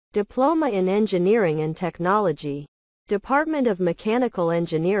Diploma in Engineering and Technology, Department of Mechanical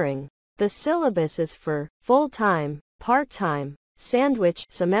Engineering. The syllabus is for full-time, part-time, sandwich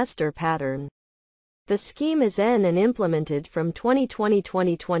semester pattern. The scheme is N and implemented from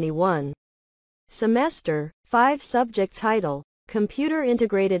 2020-2021. Semester, 5 subject title, Computer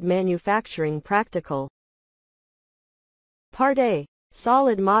Integrated Manufacturing Practical. Part A,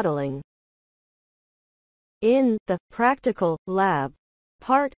 Solid Modeling. In the practical lab,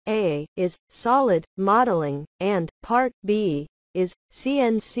 Part A is solid modeling and Part B is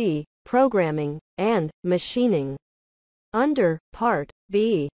CNC programming and machining. Under Part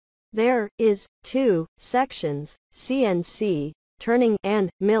B, there is 2 sections, CNC, turning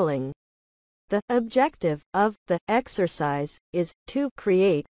and milling. The objective of the exercise is to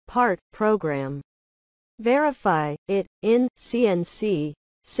create part program. Verify it in CNC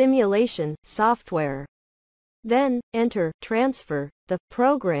simulation software. Then transfer the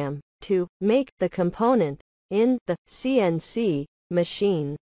program to make the component in the CNC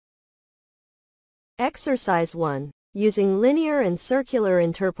machine. Exercise 1. Using linear and circular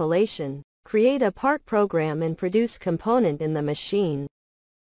interpolation, create a part program and produce component in the machine.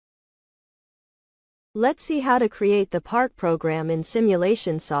 Let's see how to create the part program in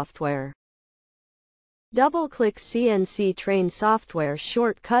simulation software. Double-click CNC Train software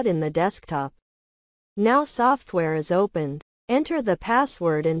shortcut in the desktop. Now software is opened. Enter the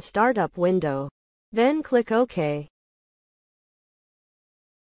password in startup window. Then click OK.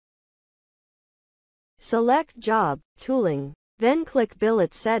 Select Job, Tooling. Then click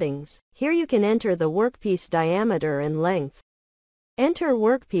Billet Settings. Here you can enter the workpiece diameter and length. Enter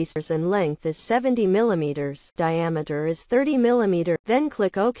workpiece and length is 70 mm, diameter is 30 mm. Then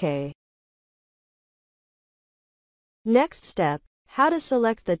click OK. Next step, how to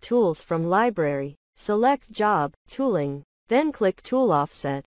select the tools from library. Select Job, Tooling, then click Tool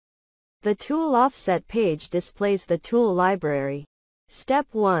Offset. The Tool Offset page displays the tool library. Step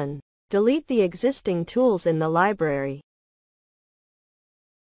 1. Delete the existing tools in the library.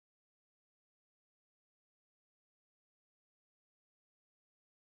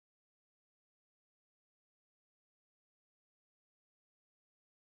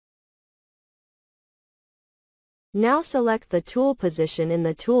 Now select the tool position in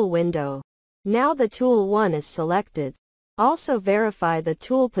the tool window. Now the tool 1 is selected. Also verify the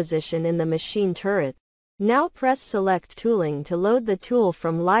tool position in the machine turret. Now press Select Tooling to load the tool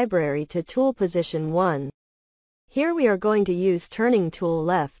from library to tool position 1. Here we are going to use turning tool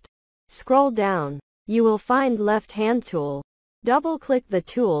left. Scroll down. You will find left hand tool. Double-click the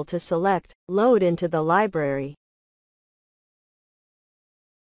tool to select, load into the library.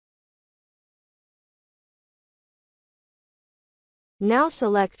 Now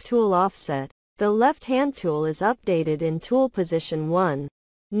select Tool Offset. The left-hand tool is updated in tool position 1.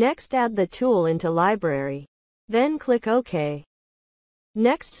 Next add the tool into library. Then click OK.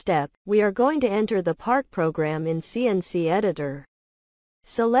 Next step, we are going to enter the part program in CNC Editor.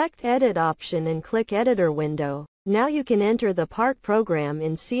 Select Edit option and click Editor window. Now you can enter the part program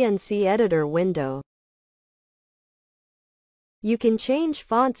in CNC Editor window. You can change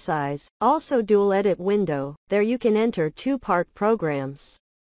font size, also dual edit window. There you can enter 2 part programs.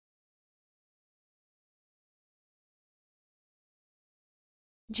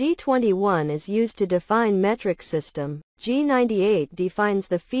 G21 is used to define metric system. G98 defines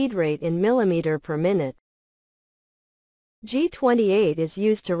the feed rate in millimeter per minute. G28 is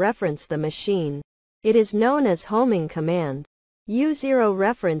used to reference the machine. It is known as homing command. U0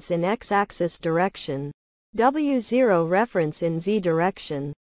 reference in x-axis direction. W0 reference in Z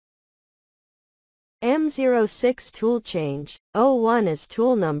direction. M06 tool change. O1 is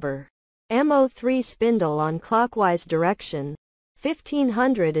tool number. M03 spindle on clockwise direction.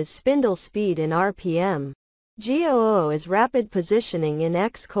 1500 is spindle speed in RPM. G00 is rapid positioning in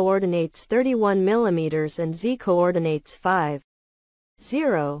X coordinates 31 mm and Z coordinates 5.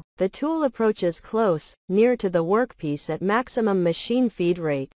 0. The tool approaches close, near to the workpiece at maximum machine feed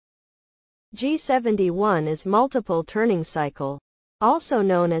rate. G71 is multiple turning cycle, also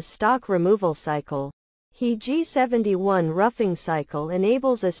known as stock removal cycle. G71 roughing cycle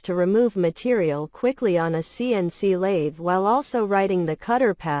enables us to remove material quickly on a CNC lathe while also writing the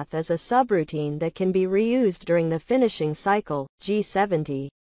cutter path as a subroutine that can be reused during the finishing cycle. G70.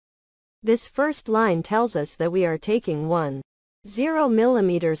 This first line tells us that we are taking 1. 0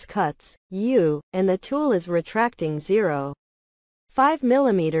 mm cuts, U, and the tool is retracting 0. 5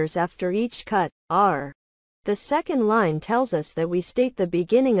 mm after each cut, R. The second line tells us that we state the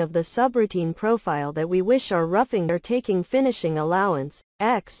beginning of the subroutine profile that we wish our roughing or taking finishing allowance,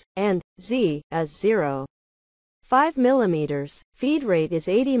 X, and Z, as 0. 5 mm, feed rate is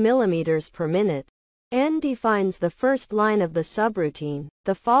 80 mm per minute. N defines the first line of the subroutine.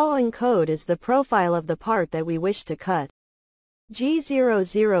 The following code is the profile of the part that we wish to cut.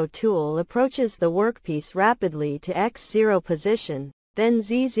 G00 tool approaches the workpiece rapidly to X0 position, then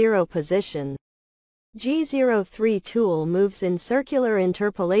Z0 position. G03 tool moves in circular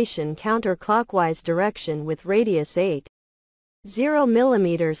interpolation counterclockwise direction with radius 8. 0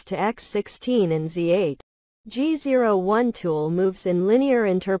 mm to X16 and Z8. G01 tool moves in linear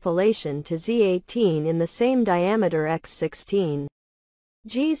interpolation to Z18 in the same diameter X16.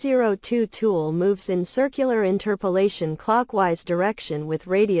 G02 tool moves in circular interpolation clockwise direction with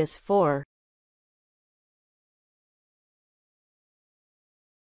radius 4.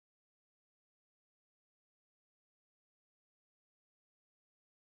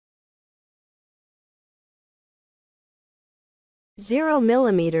 Zero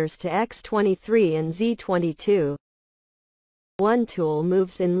mm to X23 and Z22. 1 tool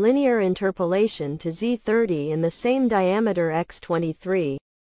moves in linear interpolation to Z30 in the same diameter X23.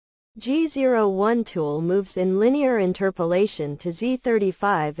 G01 tool moves in linear interpolation to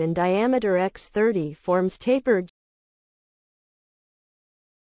Z35 in diameter X30 forms tapered.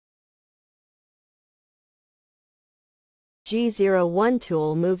 G01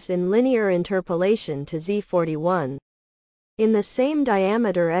 tool moves in linear interpolation to Z41 in the same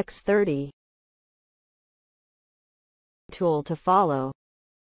diameter X30. Tool to follow.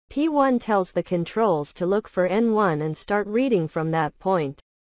 P1 tells the controls to look for N1 and start reading from that point.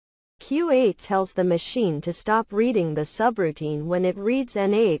 Q8 tells the machine to stop reading the subroutine when it reads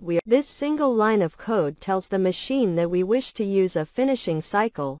N8. This single line of code tells the machine that we wish to use a finishing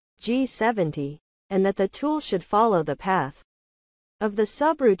cycle, G70, and that the tool should follow the path of the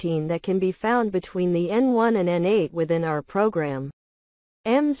subroutine that can be found between the N1 and N8 within our program.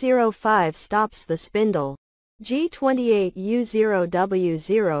 M05 stops the spindle.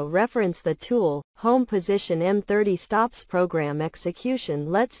 G28U0W0 reference the tool. Home position M30 stops program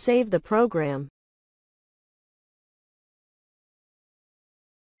execution. Let's save the program.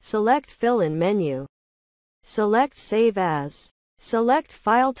 Select Fill-in menu. Select Save As. Select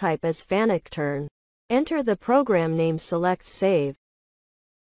File Type as FANUC. Enter the program name. Select Save.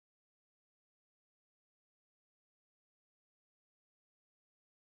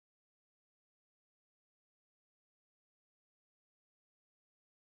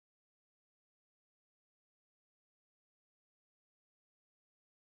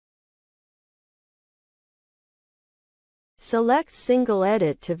 Select Single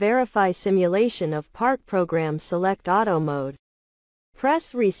Edit to verify simulation of part program. Select Auto Mode.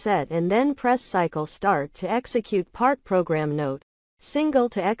 Press Reset and then press Cycle Start to execute part program. Note: Single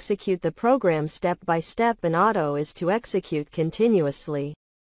to execute the program step by step and Auto is to execute continuously.